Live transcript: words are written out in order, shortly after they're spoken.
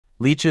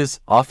Leeches,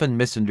 often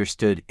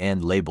misunderstood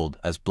and labeled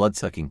as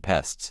blood-sucking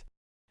pests,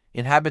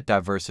 inhabit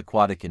diverse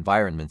aquatic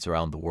environments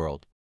around the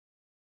world.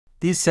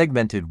 These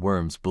segmented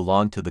worms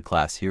belong to the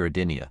class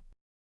Hirudinea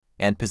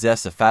and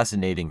possess a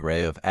fascinating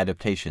array of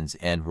adaptations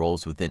and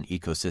roles within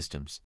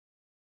ecosystems.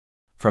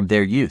 From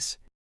their use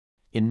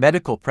in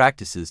medical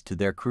practices to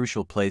their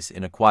crucial place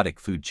in aquatic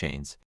food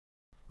chains,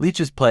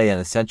 leeches play an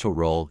essential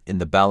role in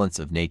the balance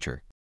of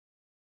nature.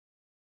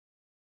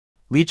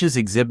 Leeches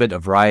exhibit a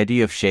variety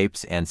of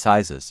shapes and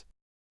sizes,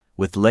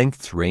 with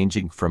lengths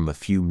ranging from a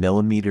few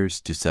millimeters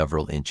to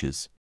several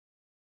inches.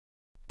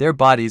 Their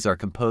bodies are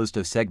composed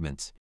of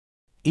segments,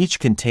 each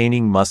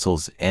containing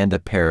muscles and a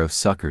pair of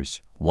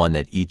suckers, one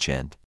at each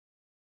end.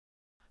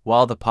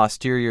 While the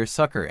posterior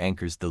sucker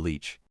anchors the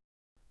leech,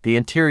 the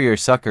interior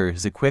sucker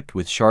is equipped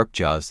with sharp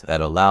jaws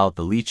that allow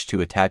the leech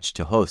to attach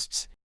to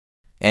hosts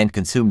and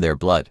consume their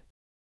blood.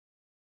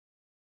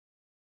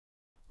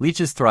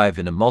 Leeches thrive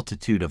in a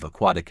multitude of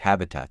aquatic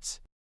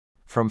habitats,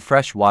 from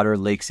freshwater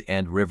lakes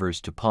and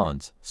rivers to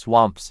ponds,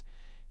 swamps,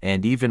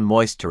 and even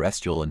moist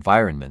terrestrial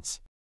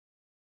environments.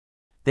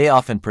 They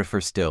often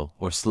prefer still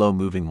or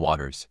slow-moving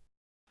waters,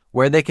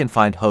 where they can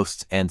find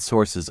hosts and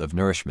sources of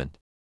nourishment.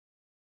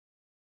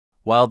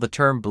 While the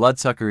term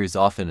bloodsucker is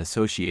often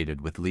associated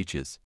with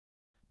leeches,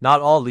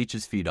 not all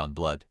leeches feed on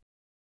blood.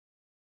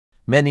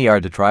 Many are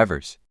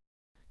detrivers,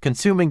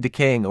 consuming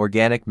decaying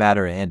organic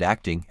matter and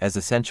acting as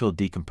essential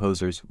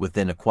decomposers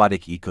within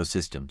aquatic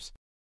ecosystems.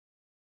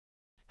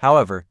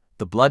 However,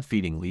 the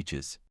blood-feeding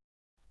leeches,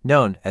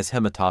 known as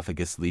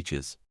hematophagous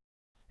leeches,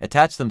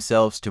 attach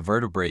themselves to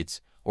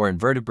vertebrates or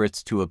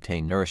invertebrates to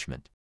obtain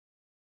nourishment.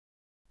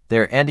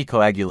 Their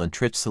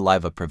anticoagulant-rich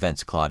saliva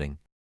prevents clotting,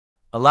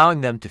 allowing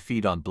them to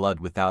feed on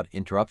blood without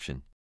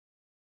interruption.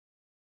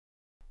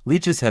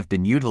 Leeches have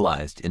been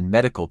utilized in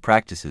medical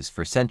practices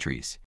for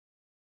centuries.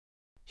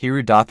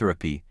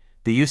 Hirudotherapy,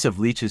 the use of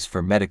leeches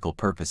for medical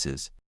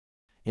purposes,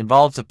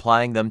 involves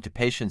applying them to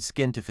patients'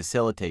 skin to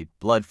facilitate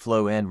blood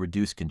flow and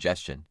reduce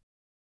congestion.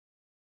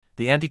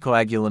 The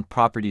anticoagulant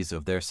properties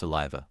of their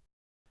saliva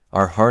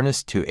are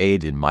harnessed to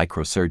aid in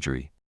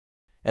microsurgery,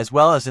 as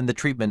well as in the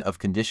treatment of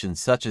conditions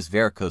such as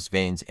varicose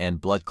veins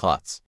and blood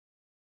clots.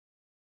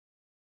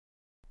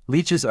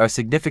 Leeches are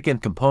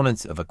significant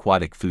components of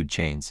aquatic food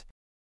chains.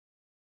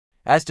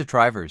 As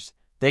detrivers,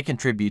 they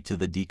contribute to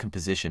the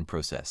decomposition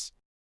process,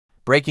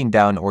 breaking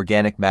down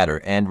organic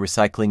matter and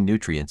recycling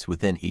nutrients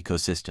within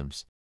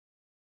ecosystems.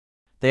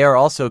 They are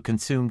also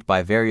consumed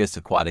by various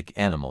aquatic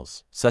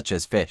animals, such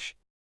as fish,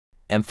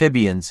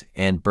 amphibians,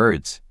 and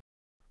birds,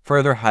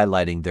 further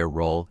highlighting their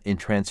role in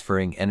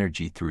transferring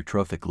energy through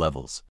trophic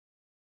levels.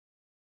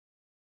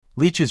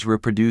 Leeches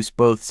reproduce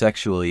both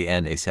sexually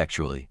and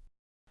asexually,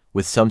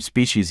 with some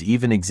species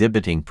even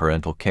exhibiting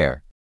parental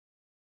care.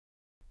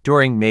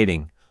 During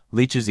mating,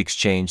 leeches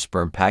exchange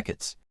sperm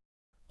packets,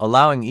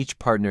 allowing each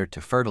partner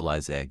to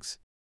fertilize eggs.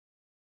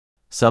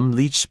 Some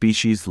leech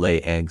species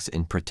lay eggs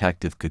in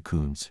protective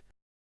cocoons,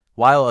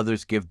 while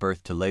others give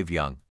birth to live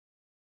young.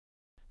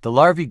 The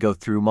larvae go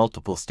through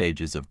multiple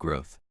stages of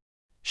growth,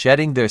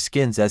 shedding their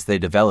skins as they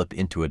develop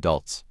into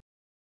adults.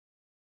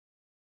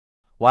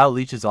 While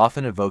leeches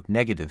often evoke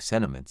negative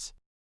sentiments,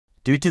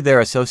 due to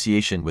their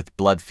association with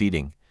blood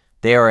feeding,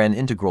 they are an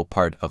integral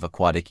part of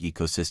aquatic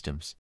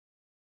ecosystems.